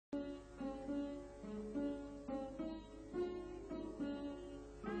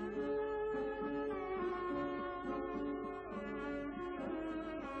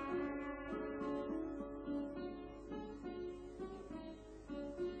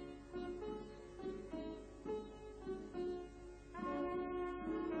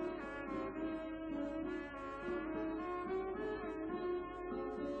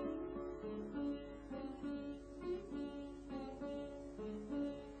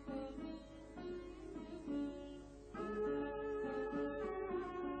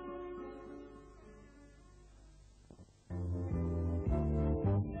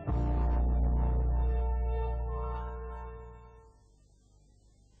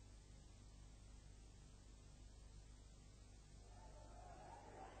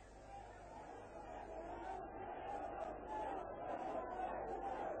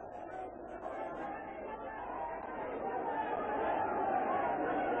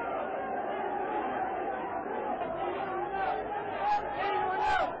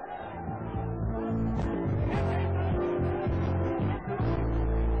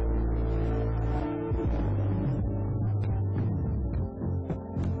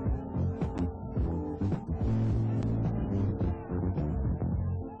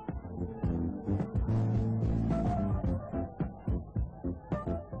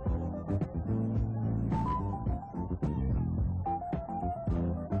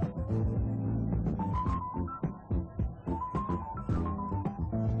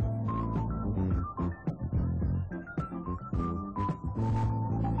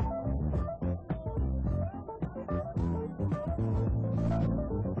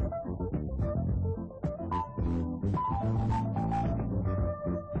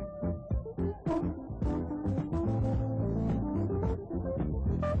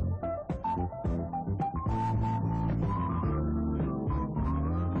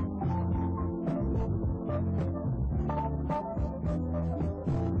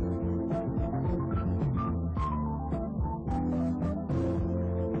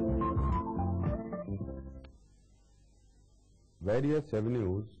Various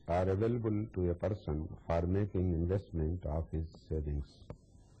avenues are available to a person for making investment of his savings.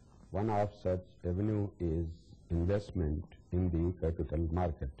 One of such avenue is investment in the capital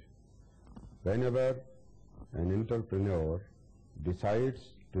market. Whenever an entrepreneur decides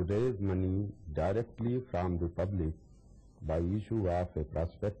to raise money directly from the public by issue of a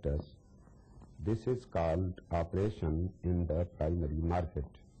prospectus, this is called operation in the primary market,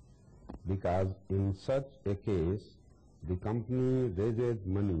 because in such a case the company raises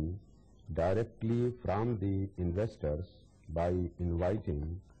money directly from the investors by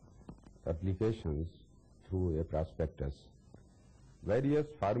inviting applications through a prospectus. Various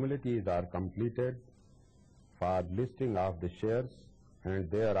formalities are completed for listing of the shares, and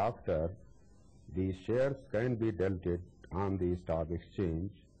thereafter the shares can be dealt on the stock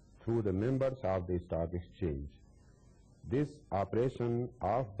exchange through the members of the stock exchange. This operation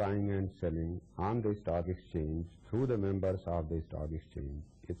of buying and selling on the stock exchange through the members of the stock exchange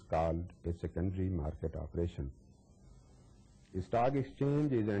is called a secondary market operation. The stock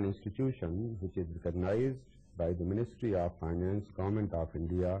exchange is an institution which is recognized by the Ministry of Finance, Government of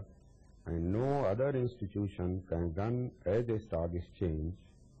India, and no other institution can run as a stock exchange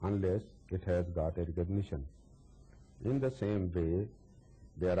unless it has got a recognition. In the same way,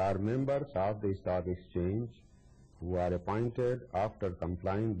 there are members of the stock exchange who are appointed after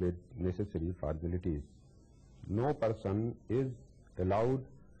complying with necessary formalities. No person is allowed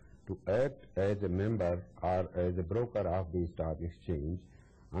to act as a member or as a broker of the stock exchange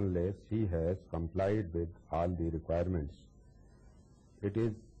unless he has complied with all the requirements. It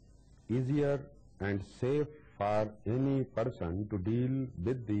is easier and safe for any person to deal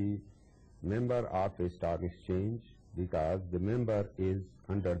with the member of a stock exchange because the member is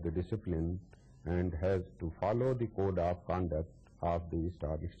under the discipline and has to follow the code of conduct of the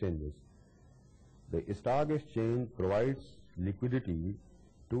stock exchanges. The stock exchange provides liquidity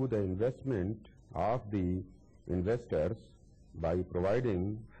to the investment of the investors by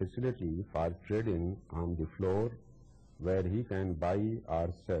providing facility for trading on the floor where he can buy or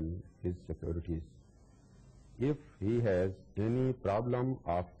sell his securities. If he has any problem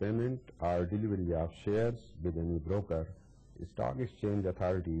of payment or delivery of shares with any broker, stock exchange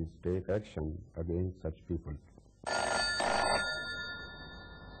authorities take action against such people.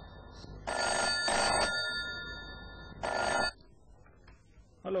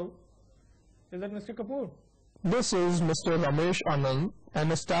 Hello, is that Mr. Kapoor? This is Mr. Ramesh Anand,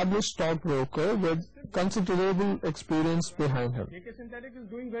 an established stockbroker with considerable experience behind him. AK Synthetic is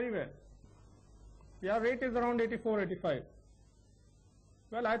doing very well. Yeah, rate is around 84, 85.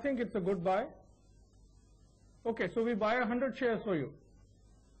 Well, I think it's a good buy. Okay, so we buy 100 shares for you.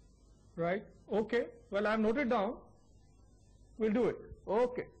 Right? Okay, well, I've noted down. We'll do it.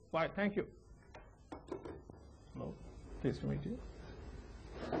 Okay, bye, thank you. Hello, pleased to meet you.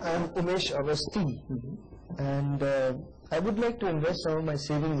 I'm Umesh Avasti, and I would like to invest some of my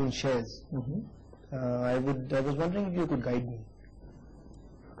savings in shares. I was wondering if you could guide me.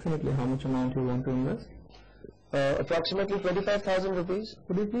 Approximately how much amount you want to invest? Approximately 25,000 rupees.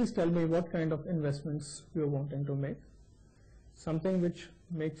 Could you please tell me what kind of investments you are wanting to make? Something which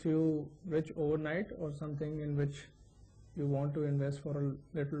makes you rich overnight, or something in which you want to invest for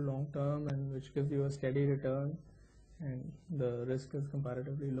a little long term and which gives you a steady return and the risk is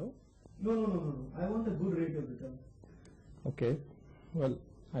comparatively low? No. I want a good rate of return. Okay. Well,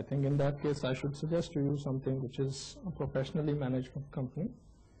 I think in that case I should suggest to you something which is a professionally managed company.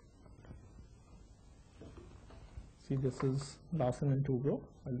 See, this is Larsen & Toubro.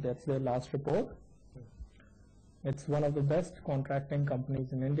 Well, that's their last report. It's one of the best contracting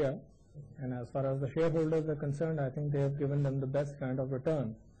companies in India, and as far as the shareholders are concerned, I think they have given them the best kind of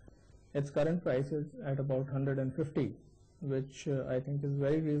return. Its current price is at about 150, which I think is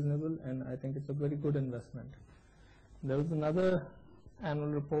very reasonable, and I think it's a very good investment. There is another annual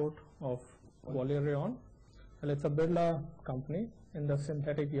report of Walier Rayon. Well, it's a Birla company in the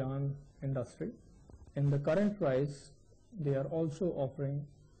synthetic yarn industry. In the current price, they are also offering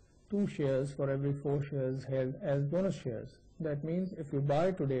 2 shares for every 4 shares held as bonus shares. That means if you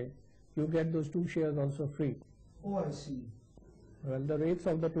buy today, you get those 2 shares also free. Oh, I see. Well, the rates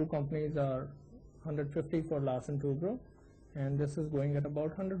of the 2 companies are 150 for Larsen & Toubro, and this is going at about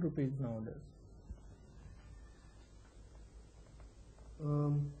 100 rupees nowadays.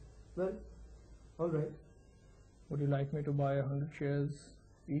 Well, all right. Would you like me to buy 100 shares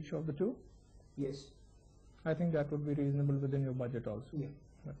each of the 2? Yes. I think that would be reasonable within your budget also. Yeah.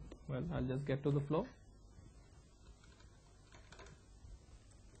 Well, I'll just get to the floor.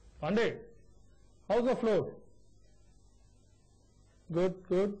 Pandey, how's the floor? Good,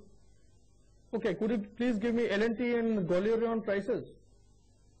 good. Okay, could you please give me L&T and Gwalior prices?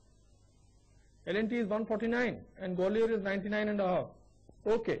 L&T is 149 and Gwalior is 99.5.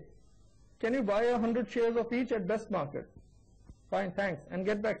 Okay. Can you buy 100 shares of each at best market? Fine, thanks, and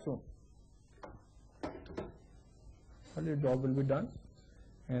get back soon. Well, your job will be done.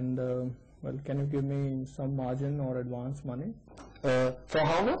 And well, can you give me some margin or advance money? For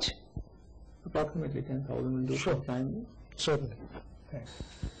how much? Approximately 10,000 will do Sure. for time. Certainly. Thanks.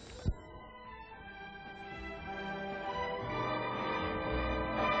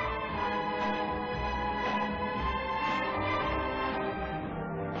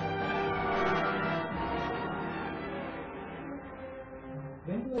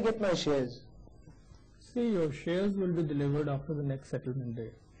 When do I get my shares? See, your shares will be delivered after the next settlement day.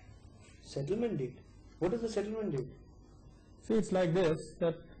 Settlement date? What is the settlement date? See, it's like this,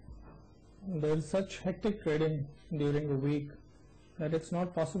 that there is such hectic trading during the week that it's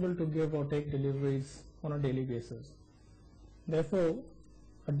not possible to give or take deliveries on a daily basis. Therefore,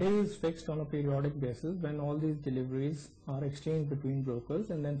 a day is fixed on a periodic basis when all these deliveries are exchanged between brokers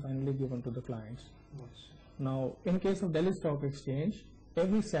and then finally given to the clients. Now, in case of Delhi Stock Exchange,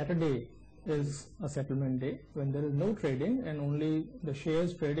 every Saturday is a settlement day when there is no trading and only the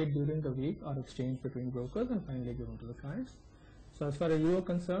shares traded during the week are exchanged between brokers and finally given to the clients. So as far as you are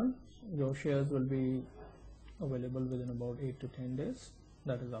concerned, your shares will be available within about 8 to 10 days,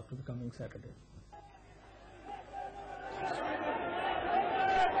 that is after the coming Saturday.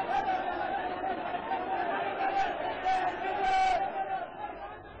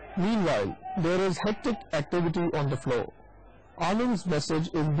 Meanwhile, there is hectic activity on the floor. Anand's message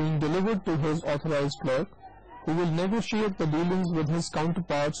is being delivered to his authorized clerk, who will negotiate the dealings with his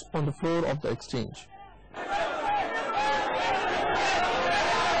counterparts on the floor of the exchange.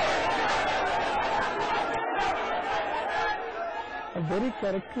 A very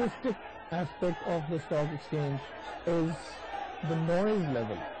characteristic aspect of the stock exchange is the noise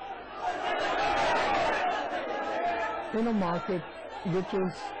level. In a market which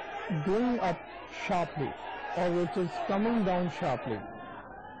is going up sharply or which is coming down sharply,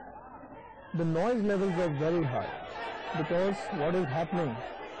 the noise levels are very high, because what is happening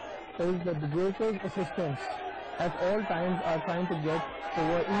is that the brokers' assistants at all times are trying to get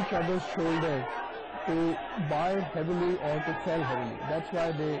over each other's shoulders to buy heavily or to sell heavily. That's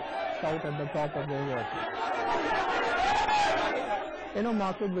why they shout at the top of their voices. In a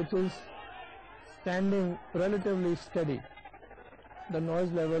market which is standing relatively steady, the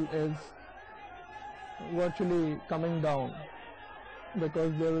noise level is virtually coming down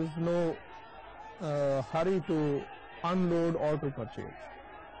because there is no hurry to unload or to purchase.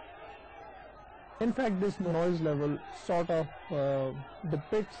 In fact, this noise level sort of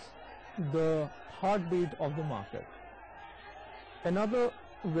depicts the heartbeat of the market. Another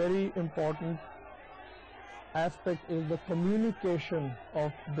very important aspect is the communication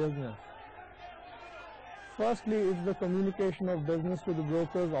of business. Firstly, it's the communication of business to the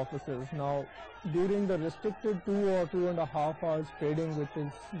brokers' offices. Now, during the restricted 2 or 2.5 hours trading which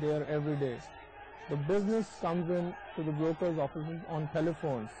is there every day, the business comes in to the brokers' offices on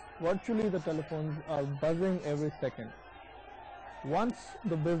telephones. Virtually the telephones are buzzing every second. Once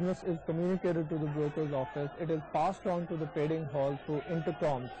the business is communicated to the broker's office, it is passed on to the trading hall through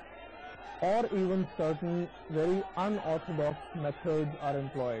intercoms, or even certain very unorthodox methods are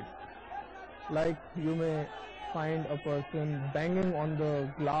employed. Like you may find a person banging on the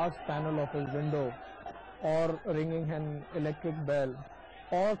glass panel of his window, or ringing an electric bell,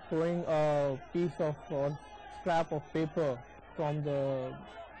 or throwing a piece of or scrap of paper from the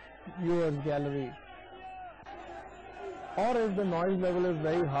viewer's gallery. Or if the noise level is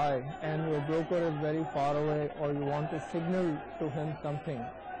very high and your broker is very far away, or you want to signal to him something,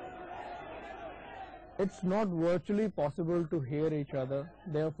 it's not virtually possible to hear each other,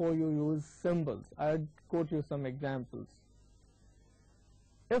 therefore you use symbols. I'll quote you some examples.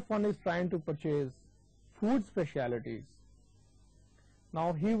 If one is trying to purchase food specialities,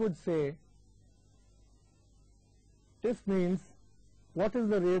 now he would say, this means, what is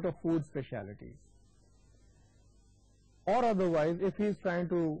the rate of food specialities? Or otherwise, if he is trying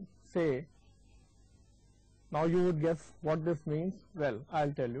to say, now you would guess what this means. Well,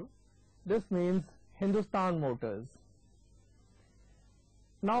 I'll tell you. This means Hindustan Motors.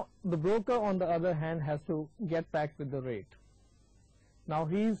 Now, the broker on the other hand has to get back with the rate. Now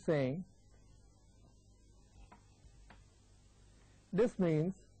he is saying, this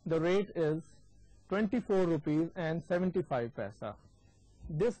means the rate is 24 rupees and 75 paisa.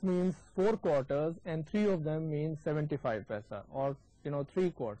 This means 4 quarters and 3 of them means 75 paisa, or 3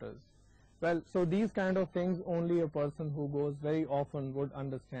 quarters. Well, so these kind of things only a person who goes very often would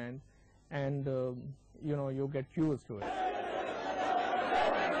understand, and you get used to it.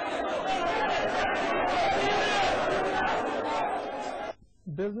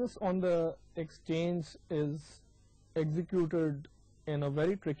 Business on the exchange is executed in a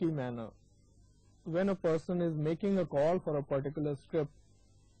very tricky manner. When a person is making a call for a particular script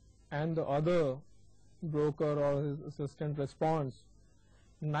and the other broker or his assistant responds,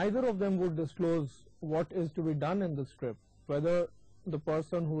 neither of them would disclose what is to be done in the script, whether the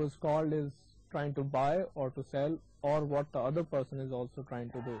person who is called is trying to buy or to sell, or what the other person is also trying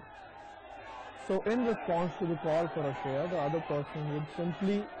to do. So in response to the call for a share, the other person would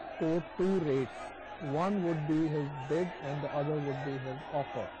simply quote two rates. One would be his bid and the other would be his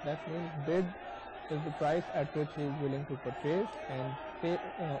offer. That means bid is the price at which he is willing to purchase, and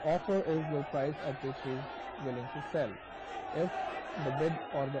offer is the price at which he is willing to sell. If the bid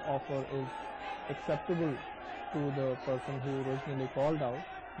or the offer is acceptable to the person who originally called out,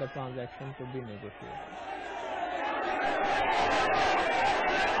 the transaction could be negotiated.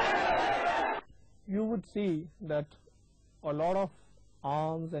 You would see that a lot of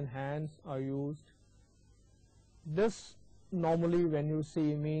arms and hands are used. This normally, when you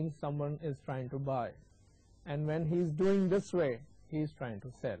see, means someone is trying to buy, and when he is doing this way, he is trying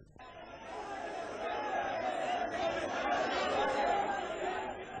to sell.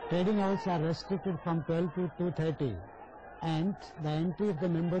 Trading hours are restricted from 12 to 2:30, and the entry of the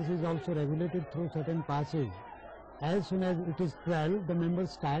members is also regulated through certain passes. As soon as it is 12, the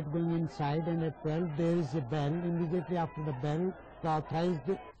members start going inside, and at 12 there is a bell. Immediately after the bell, the authorized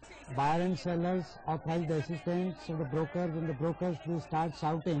buyer and sellers, authorized assistants of the brokers, and the brokers will start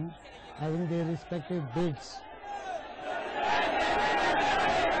shouting, having their respective bids.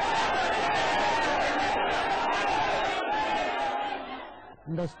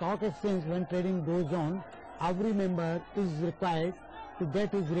 In the stock exchange, when trading goes on, every member is required to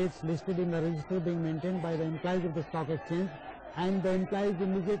get his rates listed in a register being maintained by the employees of the stock exchange, and the employees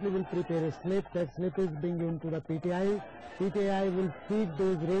immediately will prepare a slip. That slip is being given to the PTI. PTI will feed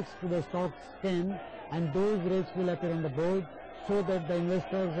those rates to the stock exchange, and those rates will appear on the board, so that the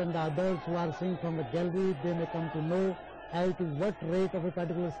investors and the others who are seeing from the gallery, they may come to know as to what rate of a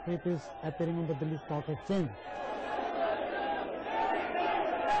particular script is appearing on the Delhi Stock Exchange.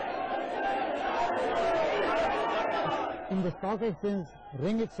 In the stock exchange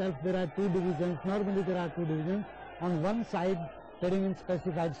ring itself, there are two divisions. Normally there are two divisions. On one side, trading in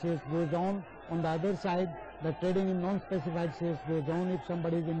specified shares goes on. On the other side, the trading in non-specified shares goes on. If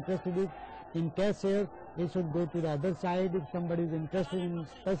somebody is interested in cash shares, he should go to the other side. If somebody is interested in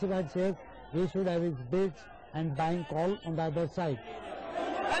specified shares, he should have his bids and buying call on the other side.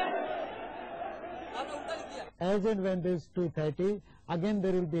 As and when there is 2:30, again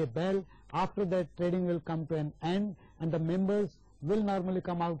there will be a bell. After that, trading will come to an end, and the members will normally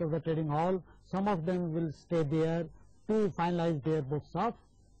come out of the trading hall. Some of them will stay there to finalize their books of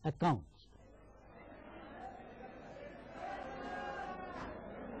accounts.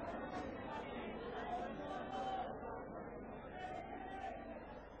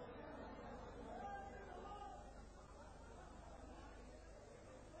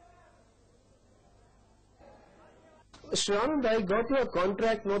 Mr. Anand, I got your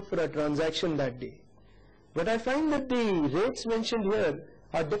contract note for a transaction that day, but I find that the rates mentioned here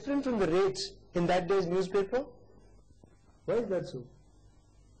are different from the rates in that day's newspaper. Why is that so?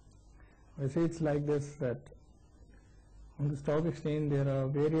 I say it's like this, that on the stock exchange there are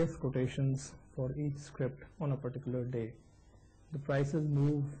various quotations for each script on a particular day. The prices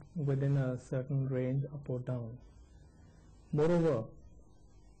move within a certain range up or down. Moreover,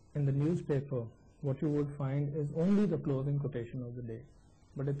 in the newspaper, what you would find is only the closing quotation of the day,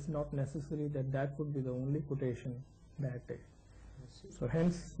 but it's not necessary that that would be the only quotation that day. So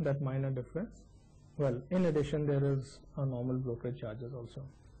hence that minor difference. Well, in addition, there is a normal brokerage charges also.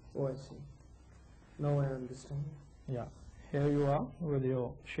 Oh, I see. Now I understand. Yeah, here you are with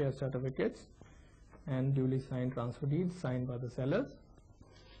your share certificates and duly signed transfer deeds signed by the sellers.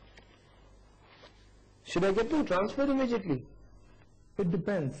 Should I get them transferred immediately? It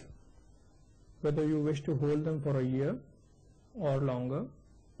depends whether you wish to hold them for a year or longer,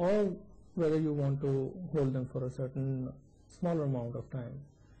 or whether you want to hold them for a certain smaller amount of time.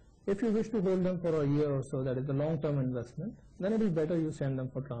 If you wish to hold them for a year or so, that is a long-term investment, then it is better you send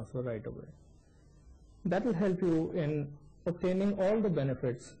them for transfer right away. That will help you in obtaining all the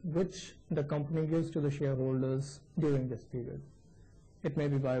benefits which the company gives to the shareholders during this period. It may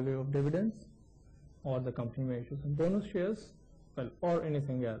be by way of dividends, or the company may issue some bonus shares, well, or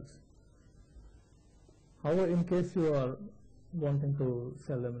anything else. However, in case you are wanting to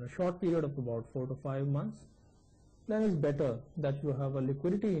sell them in a short period of about 4 to 5 months, then it's better that you have a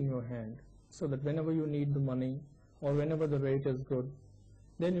liquidity in your hand, so that whenever you need the money or whenever the rate is good,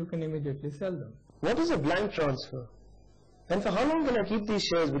 then you can immediately sell them. What is a blank transfer? And for how long can I keep these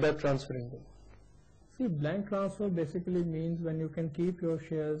shares without transferring them? See, blank transfer basically means when you can keep your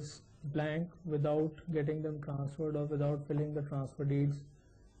shares blank without getting them transferred or without filling the transfer deeds.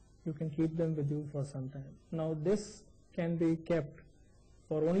 You can keep them with you for some time. Now this can be kept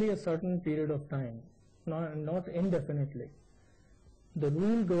for only a certain period of time, not indefinitely. The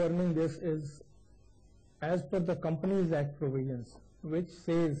rule governing this is as per the Companies Act provisions, which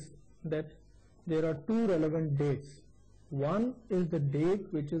says that there are two relevant dates. One is the date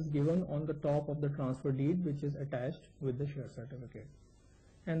which is given on the top of the transfer deed, which is attached with the share certificate.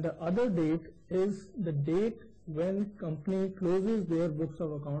 And the other date is the date when company closes their books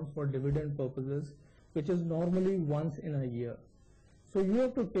of accounts for dividend purposes, which is normally once in a year. So you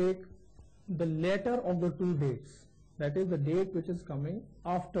have to take the latter of the two dates, that is the date which is coming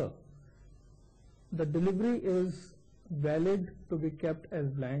after. The delivery is valid to be kept as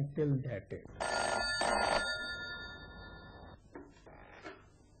blank till that date.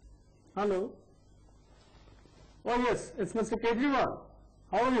 Hello. Oh yes, it's Mr. Kejriwal.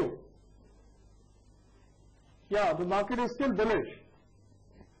 How are you? Yeah, the market is still bullish.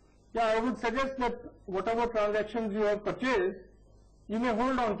 Yeah, I would suggest that whatever transactions you have purchased, you may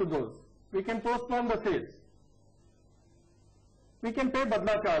hold on to those. We can postpone the sales. We can pay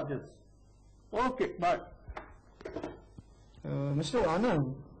badla charges. Okay, bye. Mr.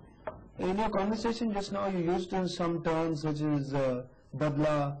 Anand, in your conversation just now you used some terms such as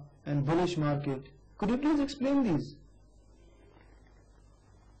badla and bullish market. Could you please explain these?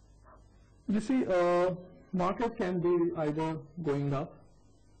 You see, market can be either going up.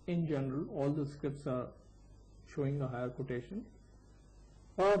 In general, all the scripts are showing a higher quotation,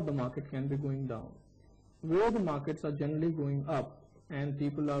 or the market can be going down. Where the markets are generally going up and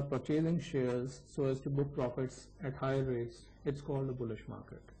people are purchasing shares so as to book profits at higher rates, it's called a bullish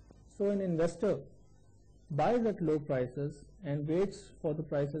market. So an investor buys at low prices and waits for the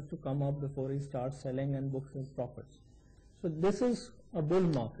prices to come up before he starts selling and books his profits. So this is a bull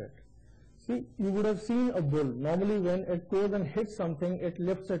market. See, you would have seen a bull. Normally when it goes and hits something, it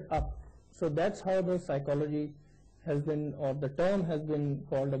lifts it up. So that's how the psychology has been, or the term has been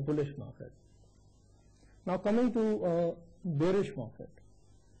called a bullish market. Now coming to a bearish market.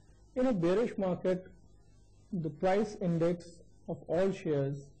 In a bearish market, the price index of all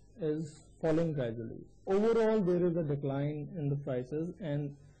shares is falling gradually. Overall, there is a decline in the prices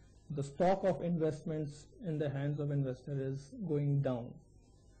and the stock of investments in the hands of investor is going down.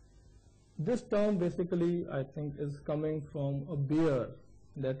 This term basically, I think, is coming from a bear,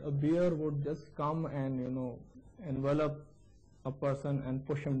 that a bear would just come and, envelop a person and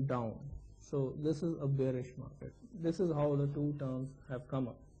push him down. So this is a bearish market. This is how the two terms have come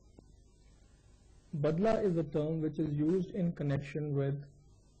up. Badla is a term which is used in connection with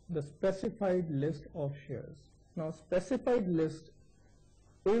the specified list of shares. Now, specified list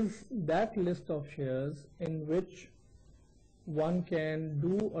is that list of shares in which one can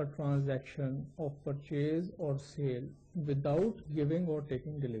do a transaction of purchase or sale without giving or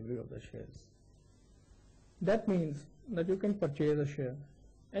taking delivery of the shares. That means that you can purchase a share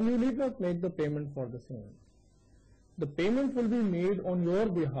and you need not make the payment for the same. The payment will be made on your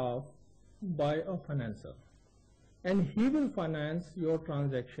behalf by a financer, and he will finance your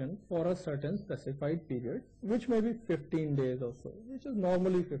transaction for a certain specified period, which may be 15 days or so, which is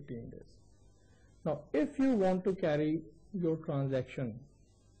normally 15 days. Now, if you want to carry your transaction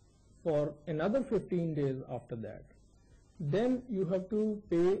for another 15 days after that, then you have to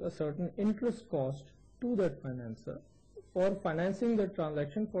pay a certain interest cost to that financer for financing the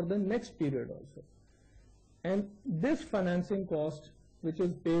transaction for the next period also. And this financing cost, which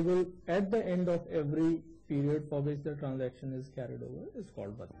is payable at the end of every period for which the transaction is carried over, is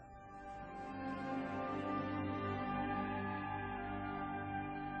called badla.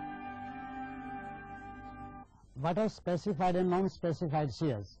 What are specified and non-specified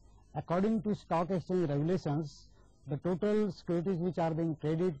shares? According to stock exchange regulations, the total securities which are being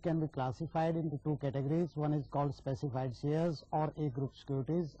traded can be classified into two categories. One is called specified shares or A group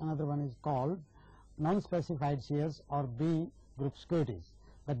securities. Another one is called non-specified shares or B group securities.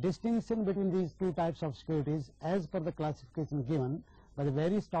 The distinction between these two types of securities as per the classification given by the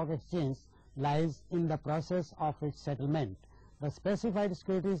various stock exchange lies in the process of its settlement. The specified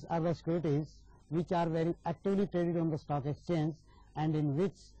securities are the securities which are very actively traded on the stock exchange and in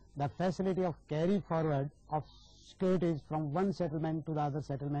which the facility of carry forward of securities from one settlement to the other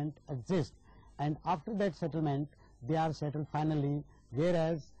settlement exists, and after that settlement they are settled finally,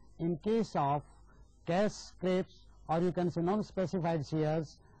 whereas in case of cash scraps or you can say non-specified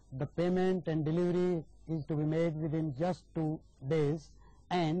shares, the payment and delivery is to be made within just 2 days,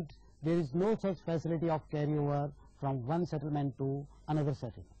 and there is no such facility of carryover from one settlement to another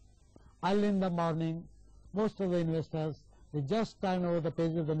settlement. Early in the morning, most of the investors, they just turn over the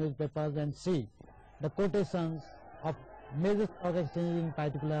page of the newspapers and see the quotations of major stock exchanges, in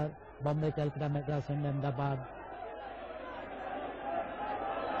particular Bombay, Calcutta, Madras and Ahmedabad.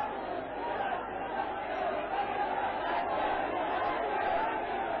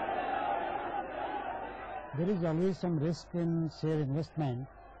 There is always some risk in share investment.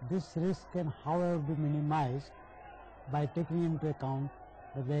 This risk can, however, be minimized by taking into account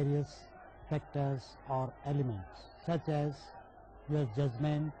the various factors or elements, such as your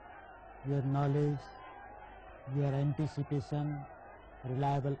judgment, your knowledge, your anticipation,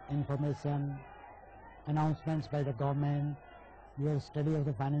 reliable information, announcements by the government, your study of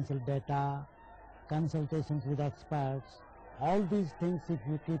the financial data, consultations with experts. All these things, if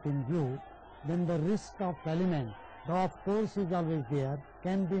you keep in view, then the risk of element, though of course is always there,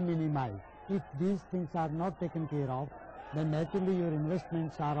 can be minimized. If these things are not taken care of, then naturally your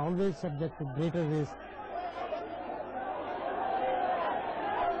investments are always subject to greater risk.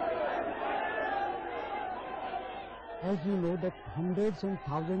 As you know that hundreds and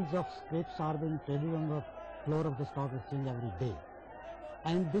thousands of scrips are being traded on the floor of the stock exchange every day.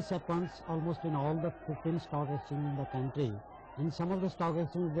 And this happens almost in all the 15 stock exchanges in the country. In some of the stock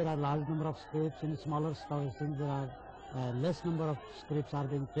exchanges there are large number of scrips, in smaller stock exchanges there are less number of scrips are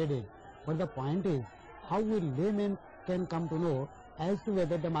being traded. But the point is, how will laymen can come to know as to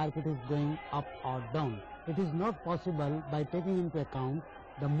whether the market is going up or down? It is not possible by taking into account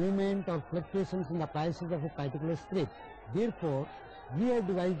the movement or fluctuations in the prices of a particular scrip. Therefore, we have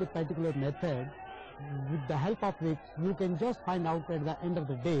devised a particular method with the help of which you can just find out at the end of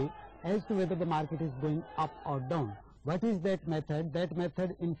the day as to whether the market is going up or down. What is that method? That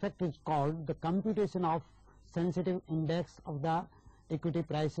method in fact is called the computation of sensitive index of the equity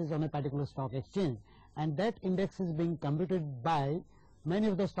prices on a particular stock exchange, and that index is being computed by many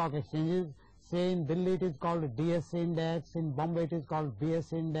of the stock exchanges. Say in Delhi it is called DSC index, in Bombay it is called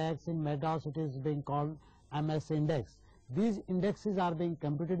BSC index, in Madras it is being called MS index. These indexes are being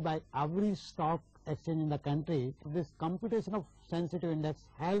computed by every stock exchange in the country. This computation of sensitive index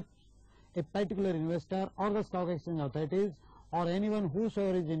helps a particular investor or the stock exchange authorities or anyone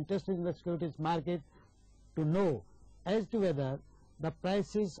whosoever is interested in the securities market to know as to whether the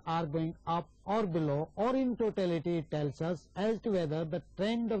prices are going up or below, or in totality it tells us as to whether the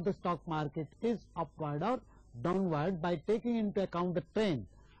trend of the stock market is upward or downward. By taking into account the trend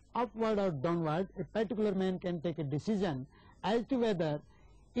upward or downward, a particular man can take a decision as to whether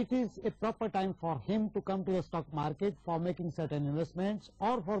it is a proper time for him to come to the stock market for making certain investments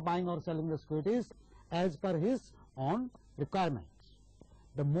or for buying or selling the securities as per his own requirements.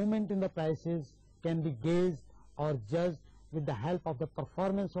 The movement in the prices can be gauged or judged with the help of the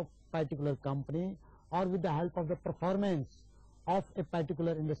performance of particular company, or with the help of the performance of a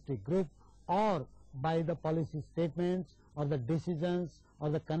particular industry group, or by the policy statements or the decisions or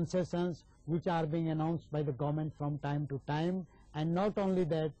the concessions which are being announced by the government from time to time. And not only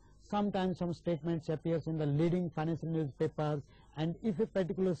that, sometimes some statements appears in the leading financial newspapers, and if a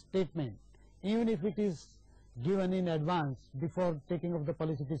particular statement, even if it is given in advance before taking of the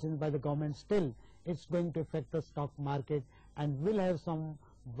policy decisions by the government, still it's going to affect the stock market and will have some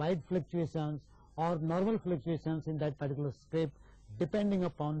wide fluctuations or normal fluctuations in that particular scrip depending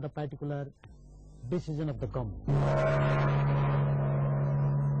upon the particular decision of the government.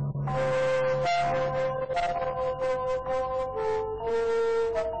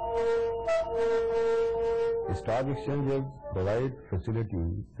 Stock exchanges provide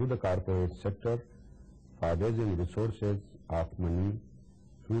facility to the corporate sector for raising resources of money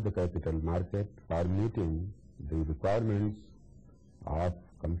through the capital market for meeting the requirements of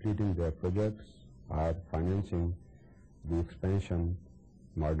completing their projects or financing the expansion,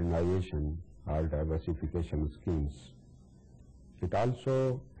 modernization or diversification schemes. It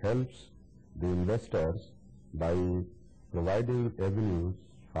also helps the investors by providing avenues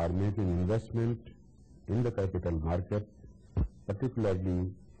for making investment in the capital market,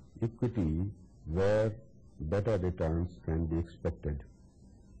 particularly equity, where better returns can be expected.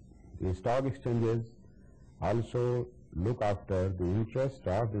 The stock exchanges also look after the interest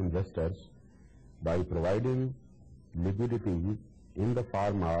of investors by providing liquidity in the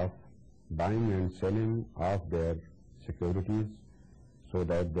form of buying and selling of their securities so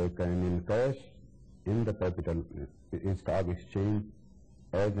that they can encash in the capital stock exchange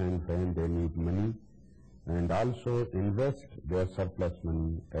as and when they need money, and also invest their surplus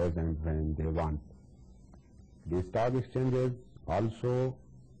money as and when they want. The stock exchanges also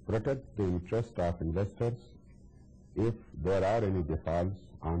protect the interest of investors if there are any defaults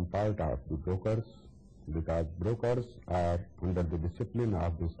on part of the brokers, because brokers are under the discipline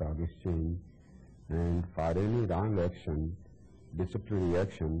of the stock exchange, and for any wrong action, disciplinary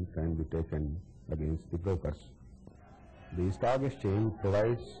action can be taken against the brokers. The stock exchange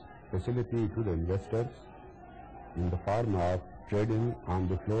provides facility to the investors in the form of trading on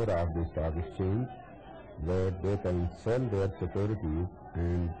the floor of the stock exchange, where they can sell their securities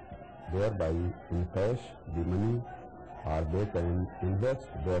and thereby encash the money, or they can invest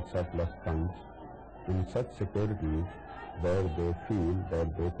their surplus funds in such securities where they feel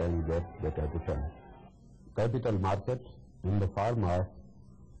that they can get better return. Capital market in the form of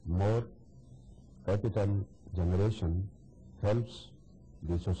more capital generation helps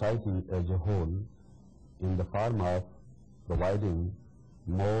the society as a whole in the form of providing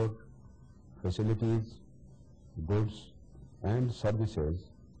more facilities, goods and services,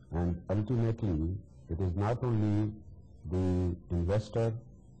 and ultimately it is not only the investor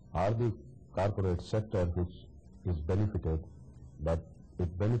or the corporate sector which is benefited, but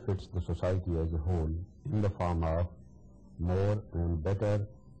it benefits the society as a whole in the form of more and better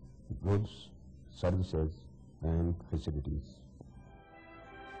goods, services and facilities.